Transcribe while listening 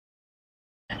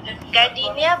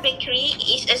Gardenia Bakery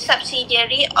is a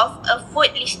subsidiary of a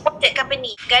food-listed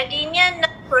company. Gardenia now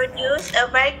produces a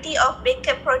variety of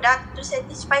bakery products to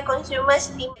satisfy consumers'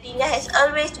 demand. Gardenia has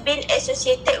always been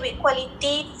associated with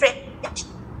quality, freshness,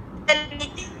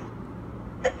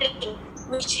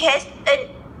 which has earned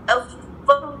a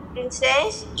firm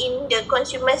presence in the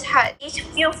consumer's heart. These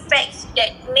few facts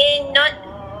that may not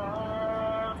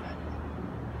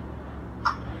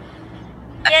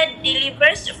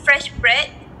delivers fresh bread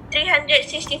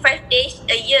 365 days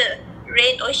a year,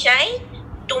 rain or shine,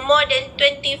 to more than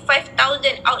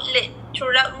 25,000 outlets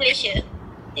throughout Malaysia.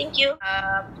 Thank you.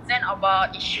 Present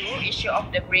about issue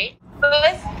of the bread.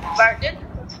 First, burden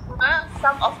consumer,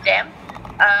 some of them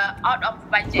out of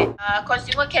budget.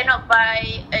 Consumer cannot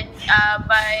buy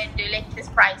the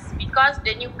latest price because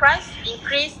the new price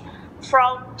increased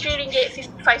from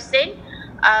RM3.55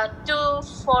 to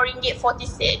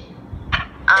RM4.40.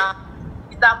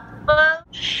 Example,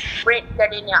 bread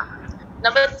Gardenia.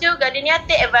 Number 2, Gardenia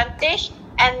take advantage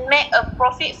and make a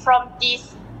profit from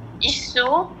this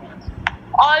issue.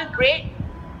 All bread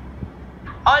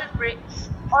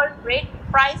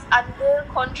price under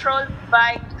control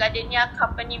by Gardenia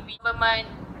company government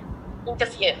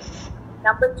interfere.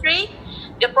 Number 3,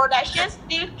 the production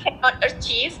still cannot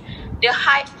achieve the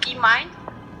high demand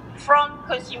from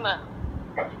consumer.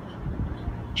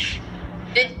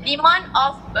 The demand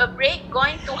of a bread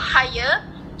going to higher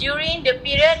during the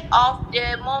period of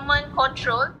the moment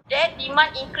control. That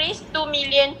demand increased 2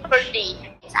 million per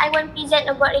day. I want to present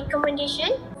about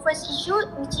recommendation. First issue,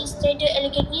 which is trader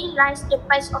allegedly rise the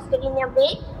price of Gardenia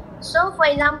bread. So, for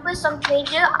example, some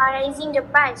trader are raising the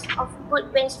price of good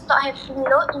when stock have been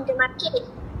low in the market.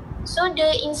 So,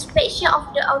 the inspection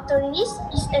of the authorities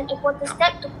is an important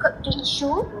step to curb the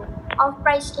issue of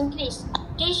price increase.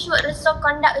 They should also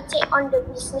conduct a check on the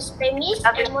business premise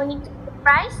and monitor the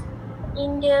price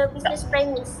in the business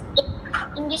premise.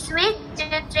 In this way,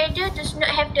 the trader does not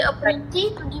have the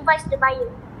opportunity to devise the buyer.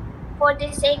 For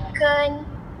the second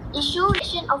issue,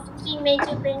 of 3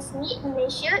 major brands meat in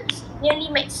Malaysia is nearly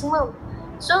maximum.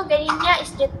 So Gardenia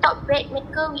is the top bread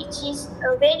maker, which is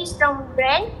a very strong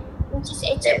brand, which is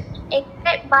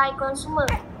accepted by consumer.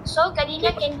 So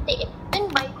Gardenia can take action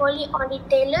by calling on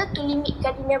retailer to limit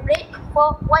Gardenia bread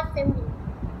for one family.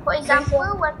 For example,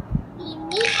 one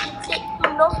limit to take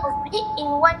 2 loaves of bread in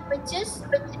one purchase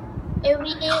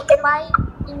every day buy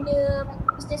in the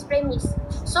business premise.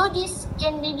 So this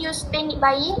can reduce panic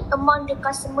buying among the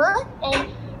customer, and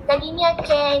Gardenia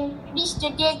can reach the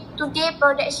day-to-day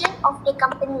production of the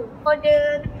company. For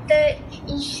the third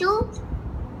issue,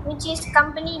 which is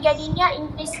company Gardenia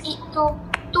increased it to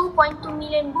 2.2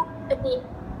 million books a day.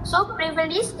 So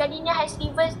previously, Gardenia has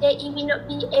reversed that it will not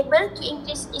be able to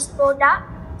increase its product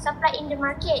supply in the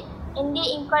market, and they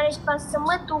encourage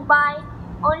consumer to buy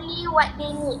only what they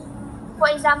need. For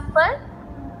example,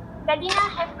 Gardenia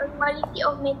have a quality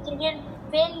of material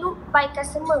valued by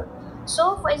customer.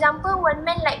 So, for example, one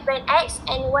man like brand X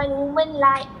and one woman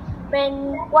like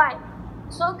brand Y.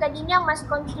 So, Gardenia must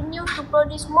continue to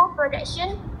produce more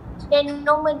production than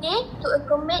normal day to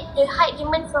accommodate the high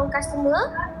demand from customer.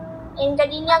 And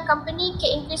Gardenia company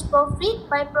can increase profit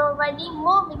by providing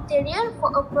more material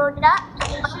for a product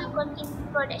to ensure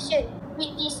continued production.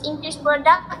 With this increased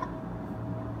product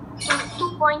to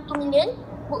 2.2 million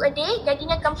book a day,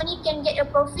 Gardenia company can get a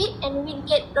profit and will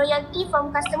get royalty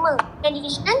from customer. In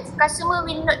addition, customer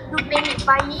will not do panic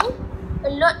buying a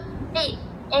lot bread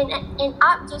and end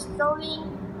up just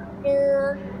throwing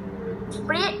the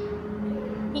bread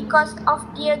because of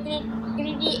their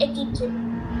greedy attitude.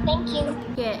 Thank you.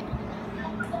 Okay.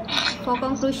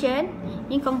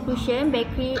 In conclusion,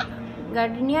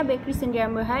 Gardenia Bakery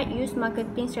Sdn Bhd use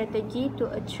marketing strategy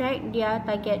to attract their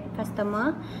target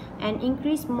customer and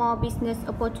increase more business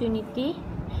opportunity.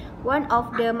 One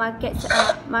of the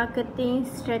marketing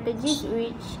strategies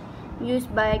which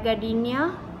used by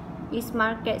Gardenia is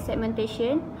market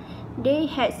segmentation. They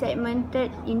had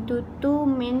segmented into 2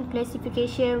 main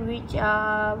classifications, which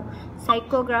are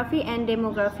psychography and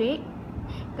demographic.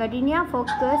 Gardenia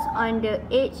focus on the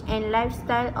age and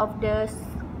lifestyle of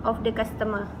the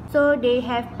customer. So they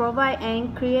have provide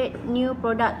and create new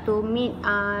product to meet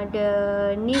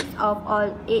the needs of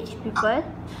all age people.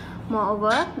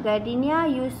 Moreover, Gardenia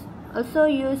also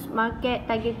use market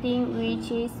targeting,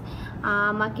 which is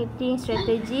marketing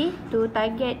strategy to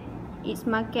target its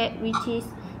market, which is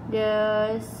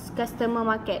the customer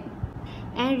market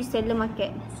and reseller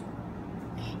market.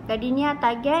 Gardenia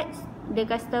targets the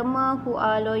customer who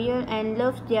are loyal and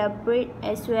love their bread,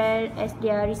 as well as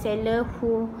their reseller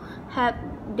who help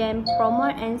them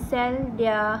promote and sell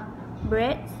their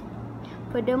breads.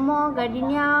 Furthermore,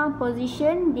 Gardenia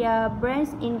position their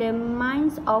brands in the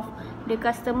minds of the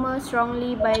customer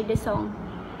strongly by the song.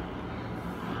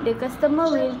 The customer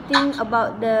will think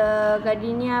about the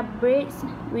Gardenia breads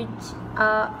which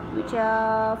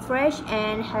are fresh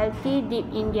and healthy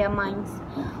deep in their minds.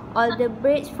 All the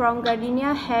breads from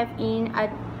Gardenia have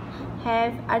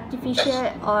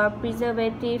artificial or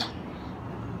preservative.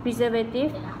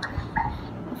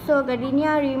 So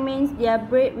Gardenia remains their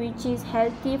bread which is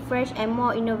healthy, fresh and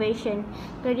more innovation.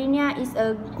 Gardenia is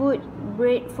a good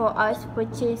bread for us to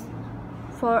purchase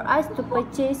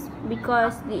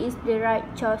because it is the right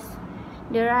choice,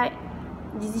 the right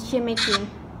decision making.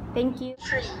 Thank you.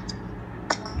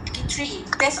 Three.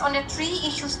 Based on the three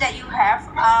issues that you have,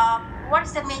 what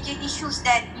is the major issues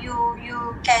that you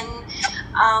can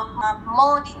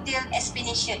more detailed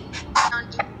explanation?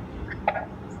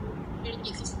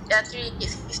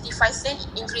 355 cent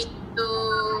increase to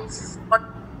 40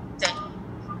 cent.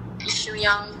 Isu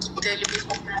yang kita lebih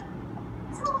fokus.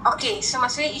 Okay, so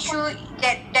maksudnya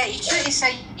that issue is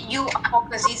you are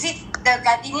focused. Is it the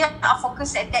Gardenia are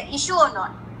focused at that issue or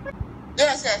not?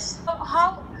 Yes. So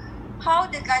how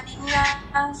the Gardenia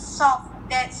solve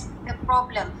that's the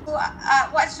problem? So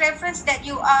what's reference that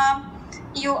you are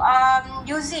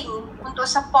using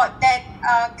untuk support that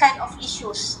kind of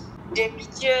issues? The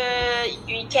picture,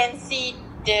 you can see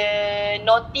the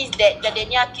notice that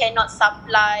Gardenia cannot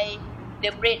supply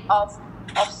the bread of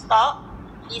stock.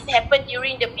 This happened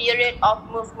during the period of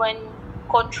movement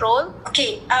control.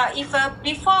 Okay, if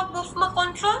before movement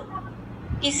control,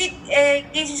 is it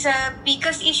this is a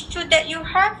biggest issue that you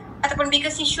have ataupun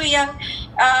biggest issue yang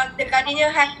the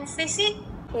Gardenia have to face it?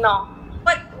 No.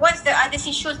 What's the other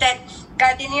issue that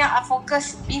Gardenia are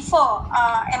focused before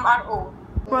MRO?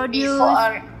 Produce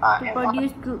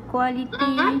good quality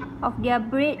of their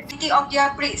bread. Quality of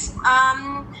their breads.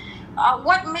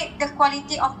 What make the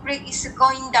quality of bread is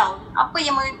going down? Apa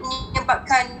yang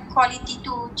menyebabkan quality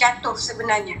tu jatuh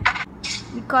sebenarnya?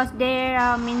 Because there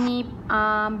are many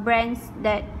brands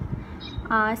that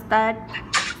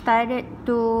started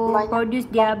to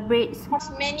produce their breads.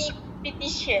 Many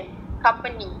competition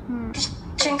company.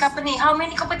 Company. How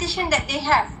many competition that they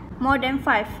have? More than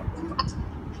 5.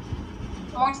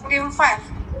 More than 5.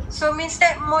 So means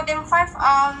that more than 5.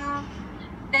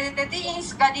 The thing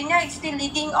is Gardenia is still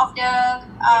leading of the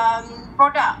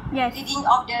product. Yes. Leading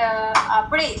of the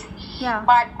bread. Yeah.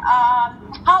 But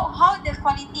how the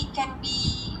quality can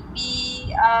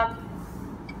be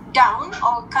down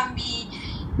or can be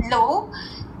low,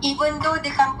 even though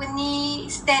the company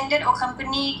standard or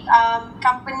company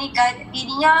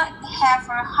Gardenia have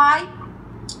a high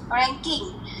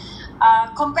ranking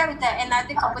compared with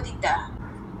another competitor.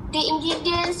 The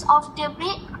ingredients of the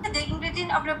bread, with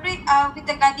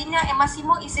the Gardenia and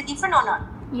Massimo is it different or not?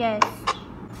 Yes.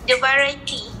 The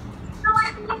variety.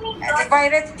 The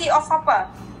variety of apa?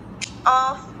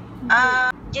 Of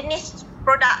jenis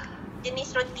produk,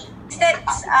 jenis roti.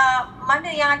 That's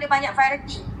mana yang ada banyak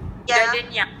variety?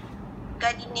 Gardenia.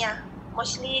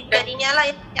 Mostly Gardenia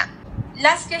lah yang banyak.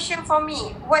 Last question for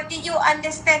me. What did you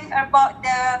understand about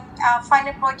the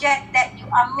final project that you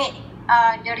made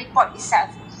the report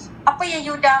itself? Apa yang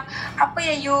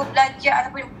you belajar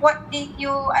ataupun what did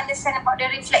you understand about the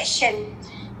reflection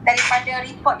daripada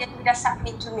report yang you dah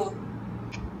submit to me?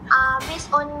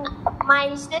 Based on my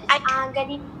research,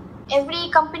 every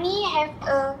company have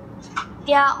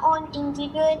their own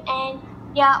ingredient and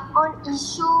their own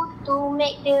issue to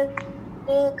make the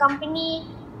company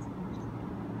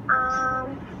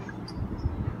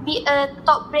be a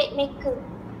top bread maker.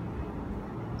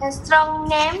 A strong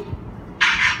name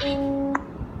in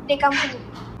the company.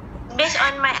 Based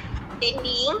on my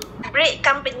understanding, bread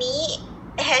company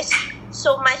has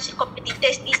so much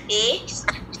competitors these days,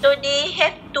 so they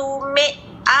have to make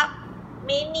up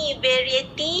many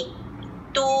variety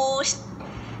to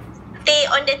stay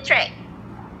on the track.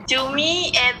 To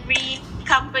me, every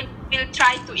company will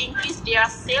try to increase their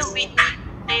sale with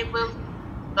flavor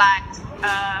like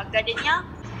Gardenia.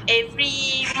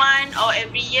 Every month or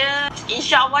every year,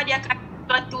 insyaAllah dia akan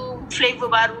suatu flavor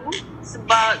baru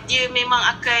sebab dia memang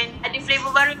akan ada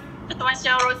flavor baru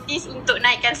macam roti untuk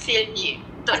naikkan sale dia,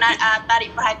 untuk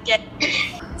tarik perhatian.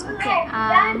 Okay,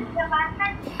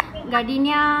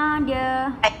 Gardenia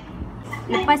dia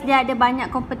lepas dia ada banyak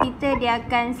kompetitor, dia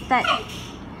akan start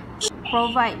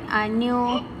provide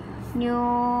new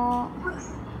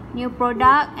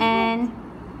product and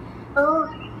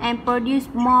produce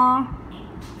more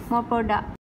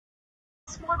product.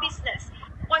 Small business.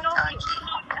 One of you,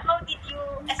 how did you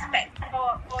expect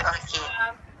for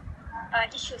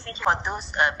issues actually. For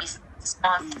those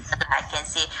small business, I can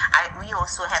say we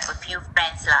also have a few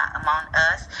friends lah among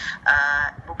us.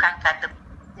 Bukan kata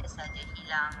saja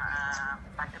hilang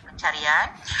mata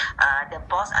pencarian, the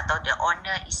boss atau the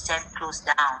owner is self closed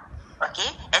down.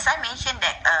 Okay, as I mentioned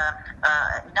that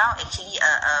now actually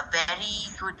a very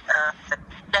good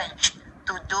lunch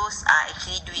to those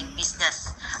actually doing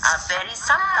business. Very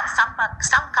some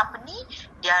company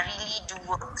they are really do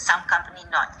work, some company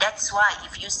not. That's why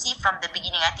if you see from the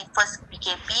beginning, I think first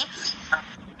PKP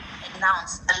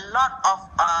announced a lot of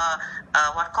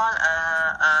what call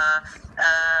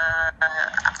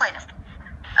apa ini?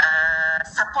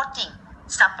 Supporting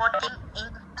in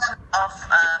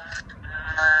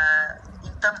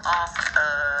term of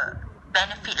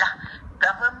benefit lah.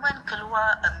 Government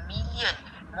keluar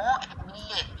more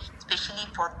million, especially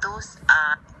for those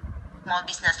small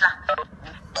business lah.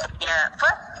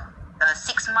 First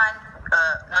 6 months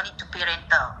no need to pay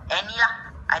rental. Any lah.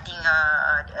 I think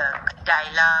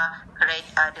kedai lah,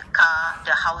 the car,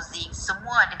 the housing,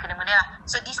 semua ada kena-mena lah.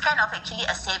 So this kind of actually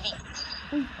a saving.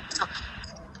 So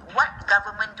what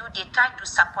government do, they try to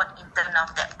support in terms of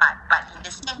that part, but in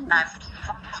the same time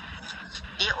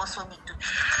they also need to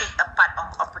take a part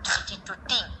of opportunity to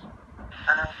think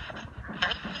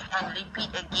and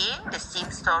repeat again the same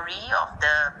story of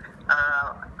the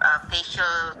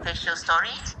facial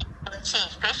story.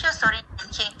 Change facial story and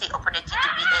change the opportunity to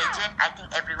be agent. I think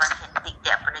everyone can take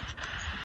the opportunity